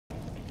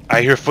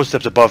I hear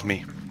footsteps above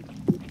me.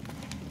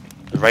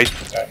 Right?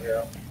 I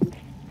hear him.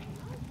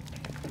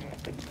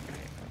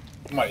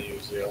 I might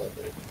use the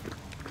elevator.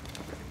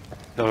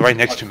 No, right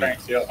next to me.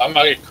 I'm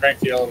not gonna crank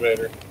the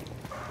elevator.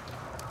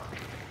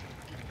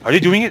 Are they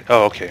doing it?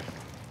 Oh, okay.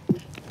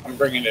 I'm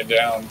bringing it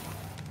down.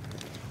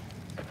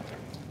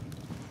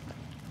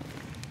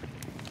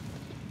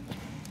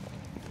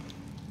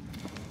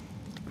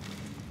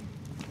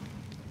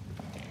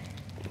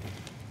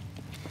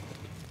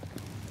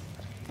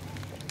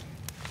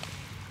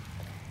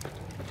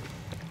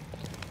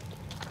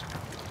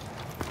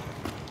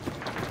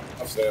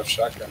 If they have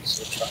shotguns,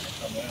 they're trying to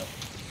come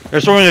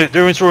in.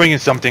 They're throwing in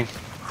something.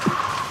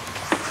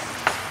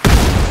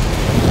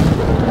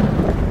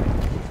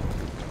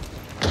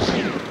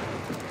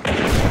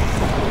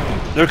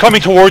 They're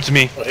coming towards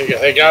me. Well,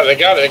 they got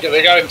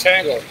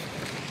entangled.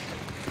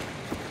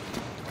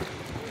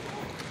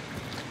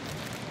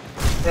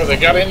 Bro, they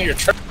got into your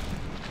trap.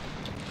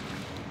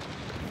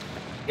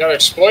 You gotta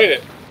exploit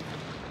it.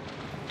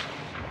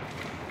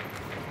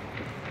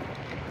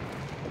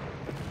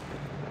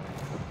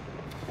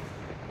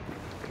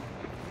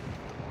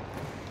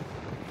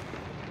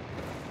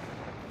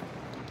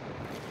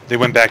 They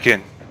went back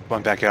in.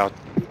 Went back out.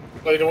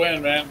 Play to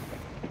win, man.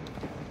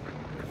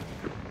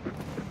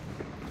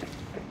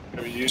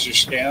 Have you used your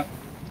scan?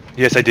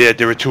 Yes, I did.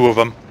 There were two of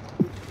them.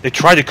 They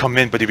tried to come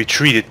in, but they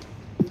retreated.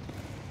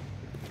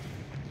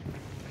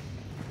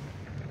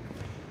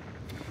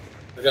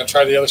 We're gonna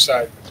try the other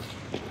side.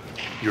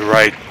 You're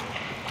right.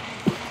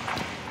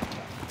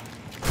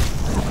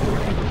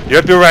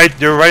 Yep, you're right.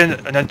 They're right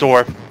in that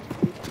door.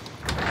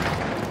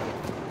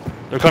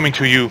 They're coming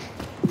to you.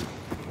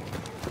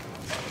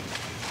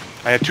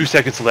 I have 2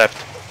 seconds left.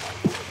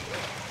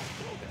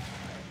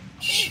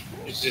 Shh.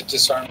 You just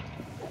disarm.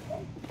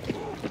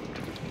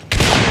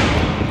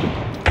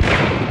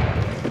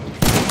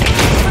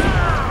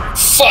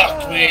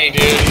 Fuck me,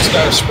 dude. He's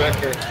got a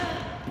Spectre.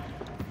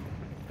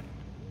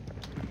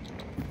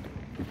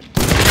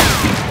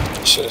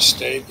 Should have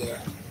stayed there.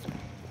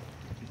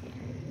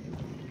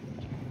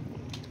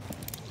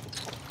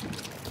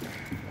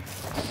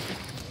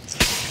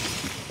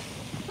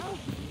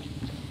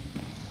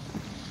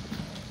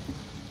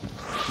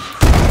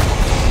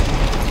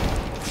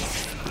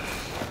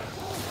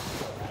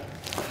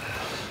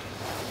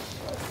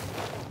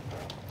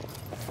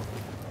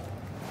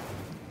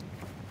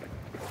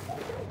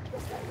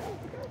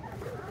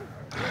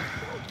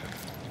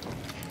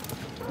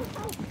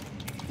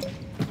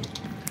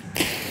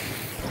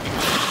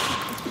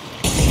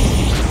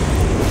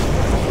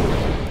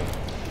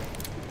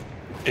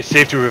 It's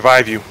safe to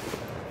revive you.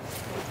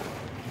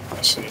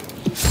 I see.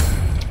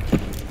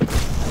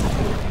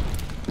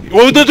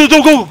 Whoa,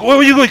 don't go! Where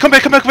are you going? Come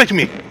back to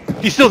me!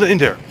 He's still in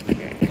there.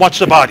 Watch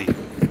the body.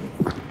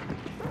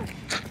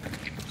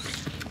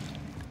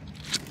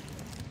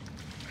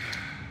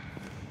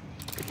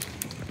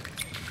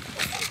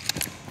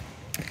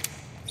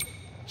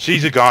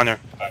 She's a goner.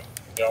 Alright,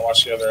 you wanna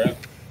watch the other end?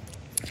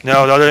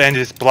 No, the other end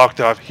is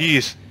blocked off.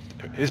 His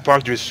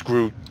partner is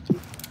screwed.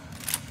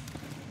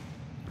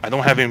 I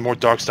don't have any more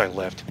dark side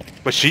left,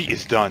 but she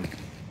is done.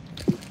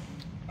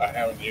 I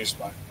haven't used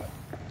mine.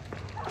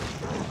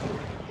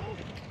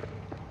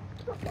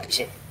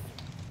 Is it?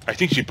 I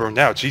think she burned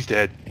out. She's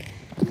dead.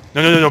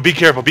 No, be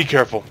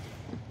careful.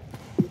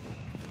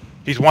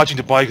 He's watching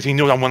the body because he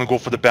knows I want to go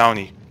for the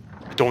bounty.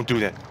 Don't do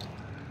that.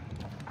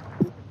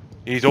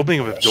 He's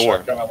opening up a door.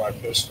 Shotgun on my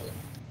pistol.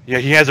 Yeah,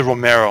 he has a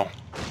Romero.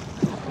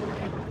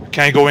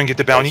 Can I go in and get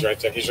the bounty?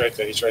 He's right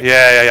there.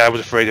 Yeah, I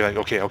was afraid of it.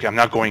 Okay, I'm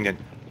not going in.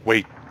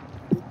 Wait.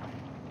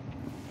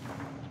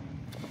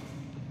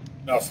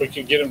 No, if we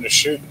can get him to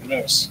shoot and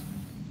miss.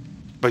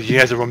 But he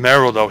has a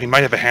Romero, though. He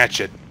might have a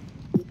hatchet.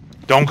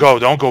 Don't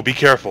go. Be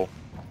careful.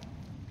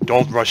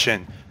 Don't rush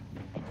in.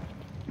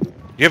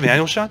 You have an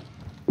annual shot?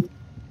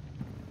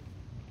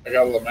 I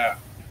got a Lamat.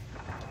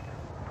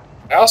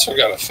 I also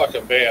got a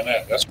fucking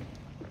bayonet. That's.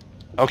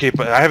 Okay,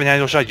 but I have an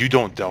annual shot. You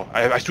don't, though.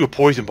 I threw a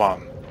poison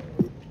bomb.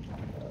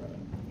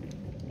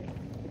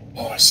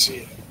 Oh, I see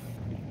it.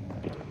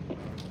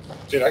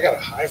 Dude, I got a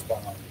hive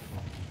bomb.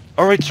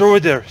 Alright, throw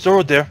it there.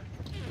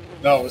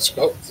 No, let's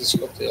go up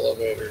the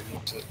elevator.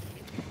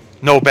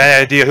 No,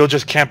 bad idea. He'll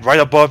just camp right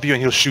above you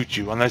and he'll shoot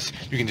you, unless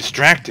you can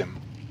distract him.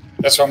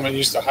 That's why I'm going to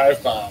use the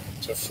hive bomb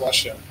to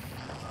flush him.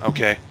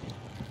 Okay.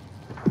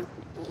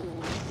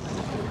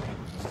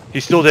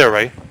 He's still there,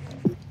 right?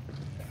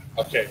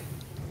 Okay.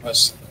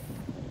 Let's...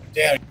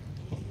 Damn.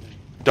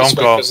 Don't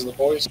go. Because of the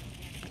boys?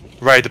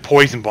 Right, the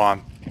poison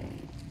bomb.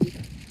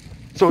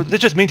 So let's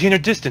just maintain our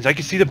distance. I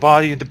can see the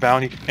body and the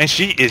bounty, and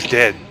she is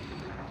dead.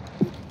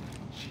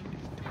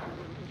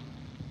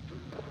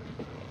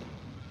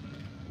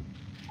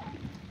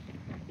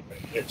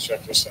 Here,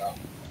 check this out.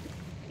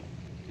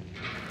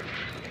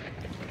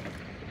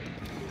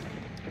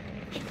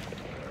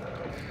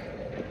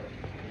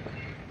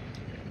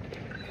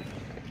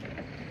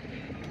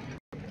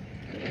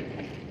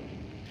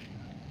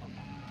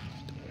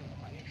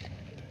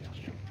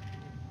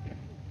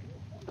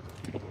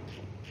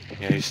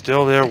 Yeah, he's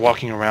still there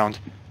walking around.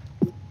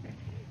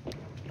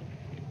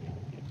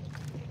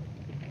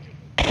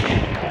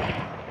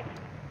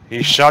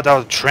 He shot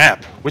out a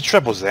trap. Which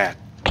trap was that?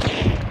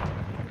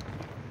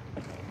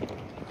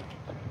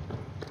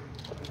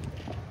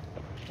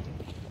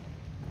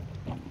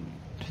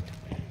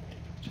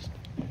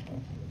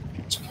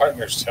 His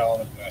partner's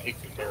telling him that he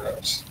could hear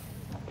us.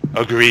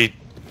 Agreed.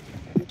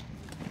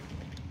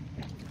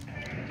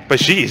 But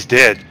she is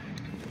dead.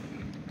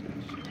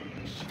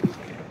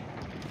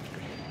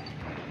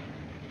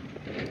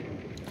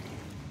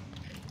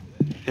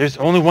 There's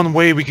only one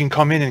way we can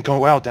come in and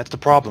go out. That's the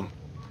problem.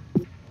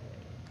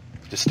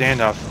 The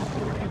standoff.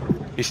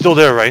 He's still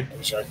there, right?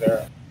 He's right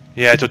there.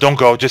 Yeah, so don't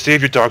go. Just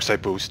save your dark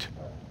side boost.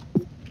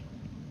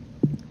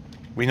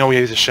 We know he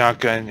has a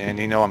shotgun, and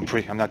you know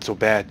I'm not so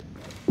bad.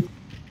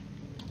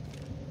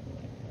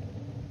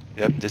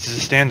 Yep, this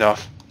is a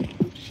standoff.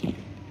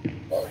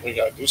 Well, we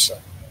gotta do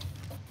something.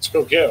 Let's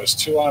go get him. It's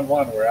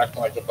 2-on-1. We're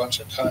acting like a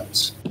bunch of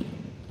cunts.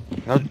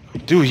 No,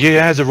 dude, he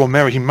has a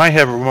Romero. He might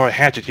have a Romero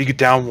hatchet. He could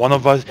down one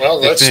of us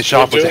and finish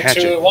off with a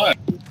hatchet.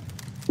 2-on-1.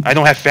 I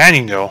don't have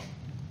fanning though.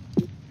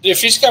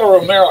 If he's got a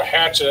Romero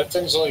hatchet, that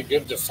thing's only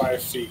good to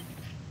 5 feet.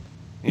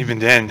 Even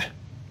then.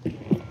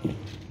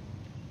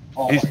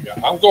 Oh my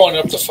god. I'm going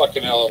up the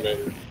fucking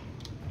elevator.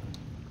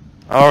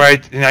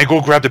 Alright, and I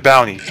go grab the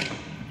bounty.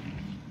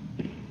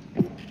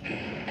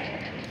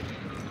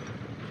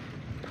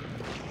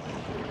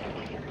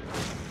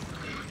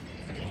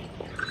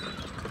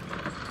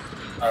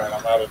 Alright,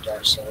 I'm out of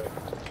dark side.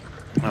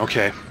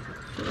 Okay.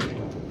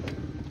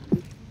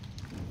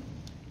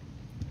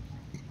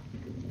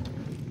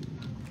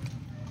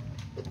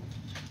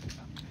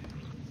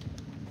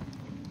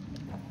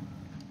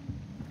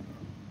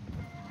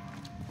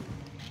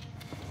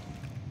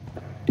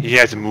 He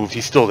hasn't moved.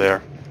 He's still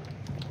there.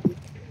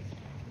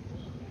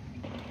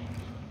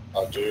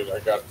 Oh, dude, I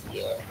got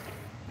the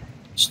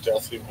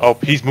stealthy move. Oh,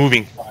 he's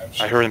moving.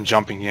 I heard him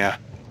jumping, yeah.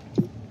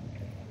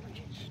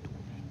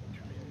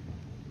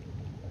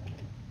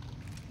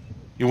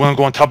 You want to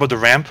go on top of the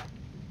ramp?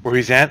 Where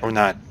he's at, or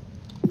not?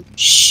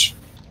 Shh.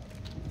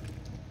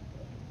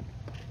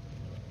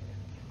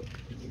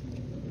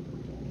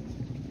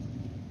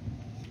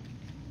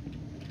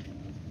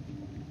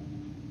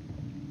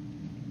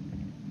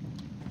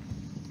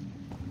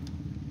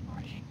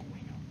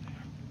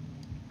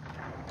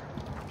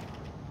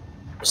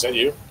 Is that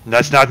you?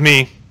 That's not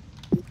me.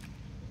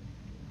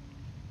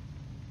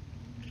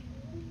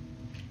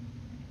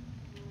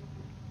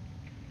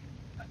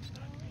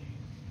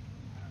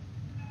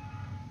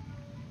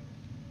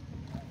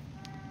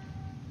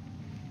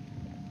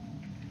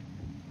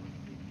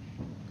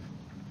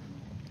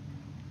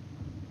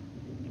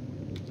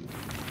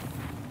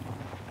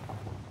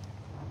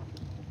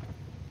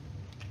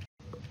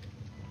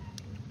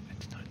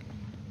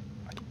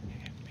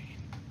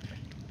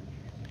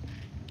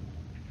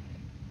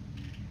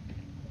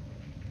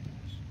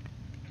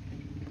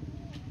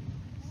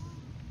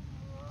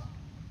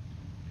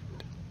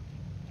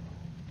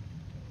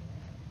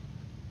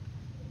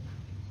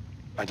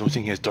 I don't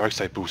think he has dark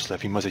side boost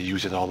left. He must have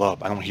used it all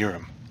up. I don't hear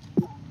him.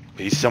 But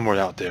he's somewhere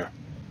out there.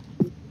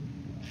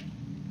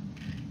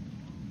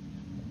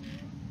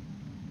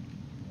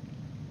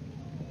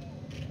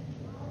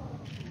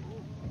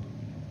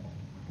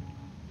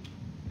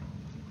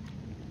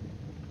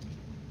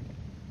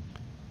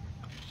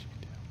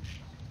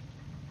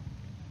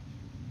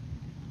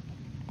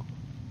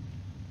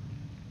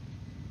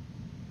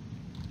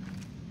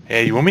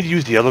 Hey, you want me to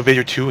use the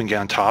elevator too and get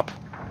on top?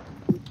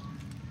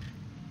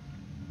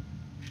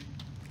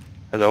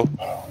 Hello?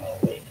 I don't know.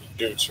 Wait,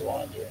 do what you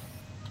want to do.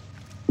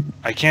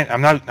 I can't.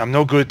 I'm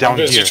no good down I'm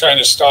busy here. trying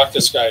to stalk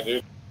this guy,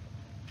 dude.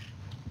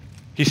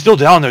 He's still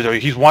down there though.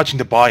 He's watching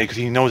the body because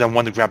he knows I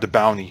want to grab the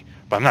bounty.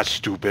 But I'm not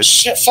stupid.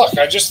 Shit, fuck.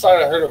 I just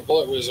thought I heard a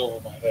bullet whiz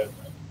over my head,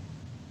 man.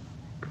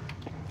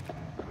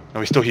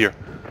 No, he's still here.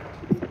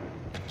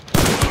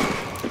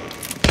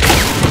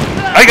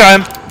 I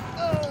got him!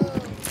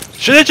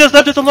 Should have just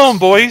left us alone,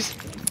 boys!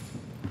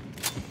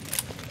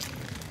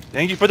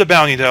 Thank you for the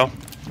bounty, though.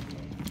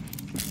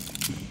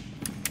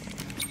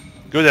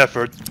 Good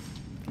effort.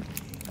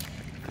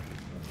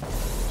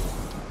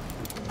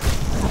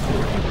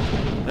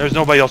 There's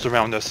nobody else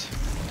around us.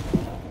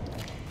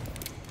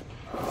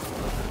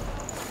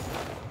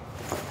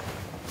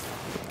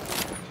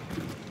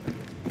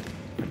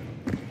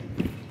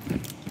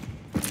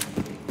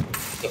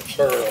 The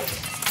pearl.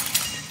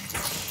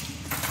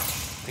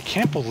 I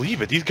can't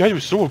believe it. These guys were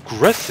so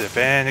aggressive,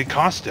 and it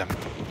cost them.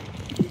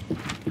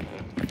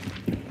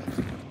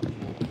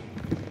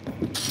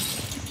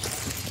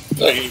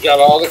 Look, you got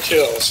all the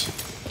kills.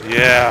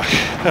 Yeah.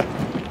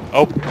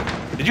 Oh,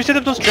 did you set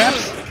up those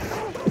traps?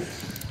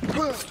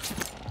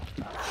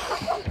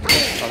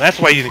 Oh, that's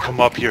why you didn't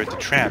come up here at the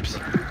traps.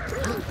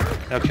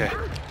 Okay.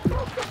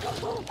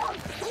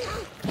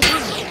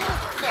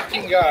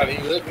 Fucking God,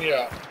 he lit me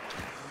up.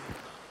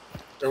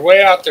 They're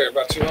way out there,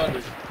 about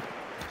 200.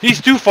 He's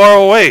too far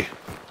away.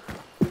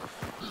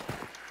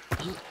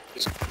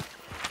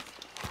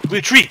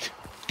 Retreat.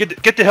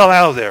 Get the hell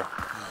out of there.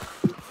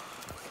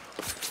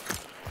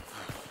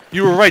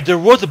 You were right. There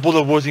was a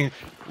bullet whizzing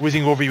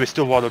over you at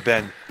Stillwater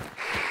Bend.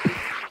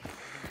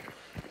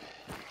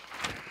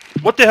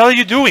 What the hell are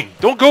you doing?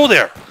 Don't go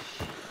there.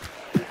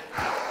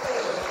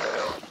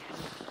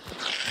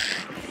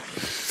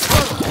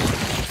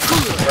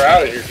 We're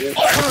out of here, dude.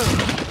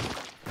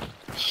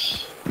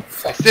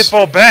 I still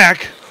fall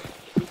back.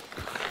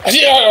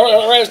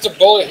 Yeah, right as the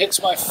bullet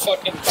hits my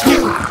fucking back.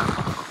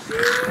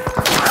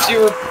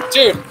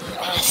 Dude.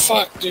 Oh,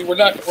 fuck, dude. We're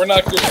not good.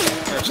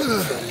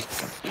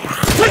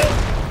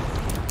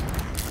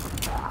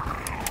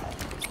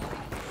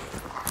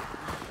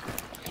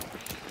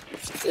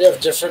 We have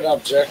different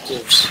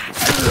objectives.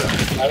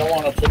 I don't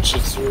want to put you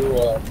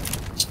through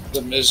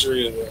the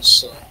misery of this.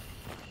 So.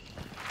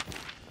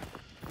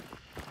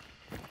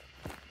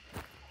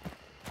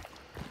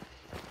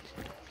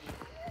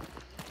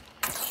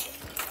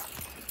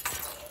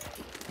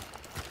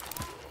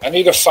 I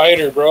need a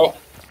fighter, bro.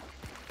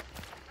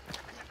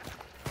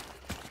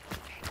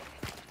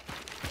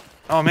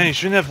 Oh man, you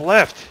shouldn't have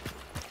left.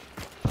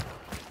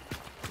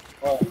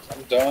 Well,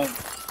 I'm done.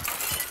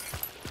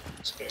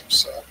 This game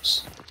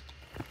sucks.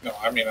 No,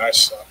 I mean I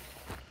suck.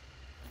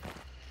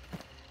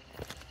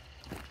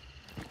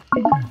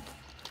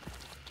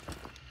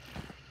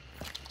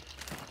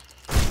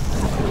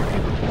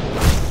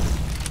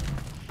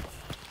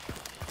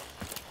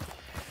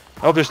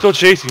 Oh, they're still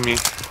chasing me.